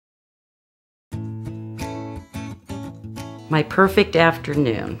My perfect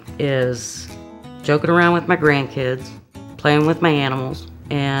afternoon is joking around with my grandkids, playing with my animals,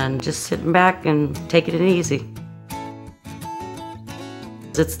 and just sitting back and taking it easy.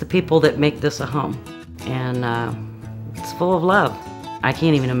 It's the people that make this a home, and it's full of love. I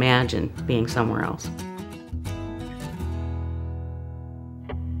can't even imagine being somewhere else.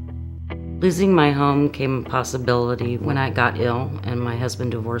 Losing my home came a possibility when I got ill and my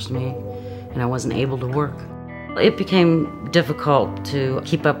husband divorced me and I wasn't able to work. It became difficult to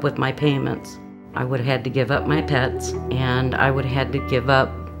keep up with my payments. I would have had to give up my pets, and I would have had to give up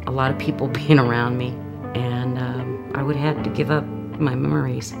a lot of people being around me, and I would have had to give up my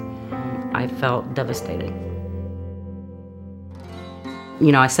memories. I felt devastated.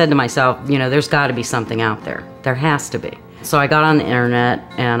 You know, I said to myself, you know, there's got to be something out there. There has to be. So I got on the internet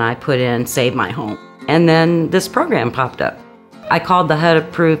and I put in Save My Home. And then this program popped up. I called the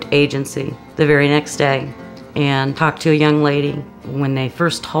HUD-approved agency the very next day and talked to a young lady. When they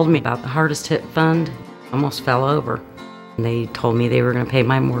first told me about the hardest hit fund, I almost fell over. And they told me they were going to pay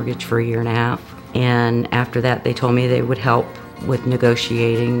my mortgage for 1.5 years. And after that, they told me they would help with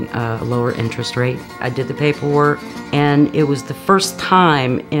negotiating a lower interest rate. I did the paperwork, and it was the first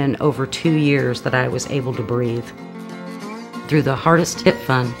time in over 2 years that I was able to breathe. Through the hardest hit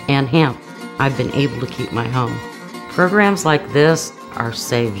fund and HAMP, I've been able to keep my home. Programs like this are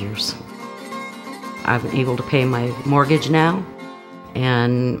saviors. I've been able to pay my mortgage now,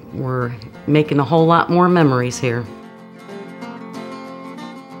 and we're making a whole lot more memories here.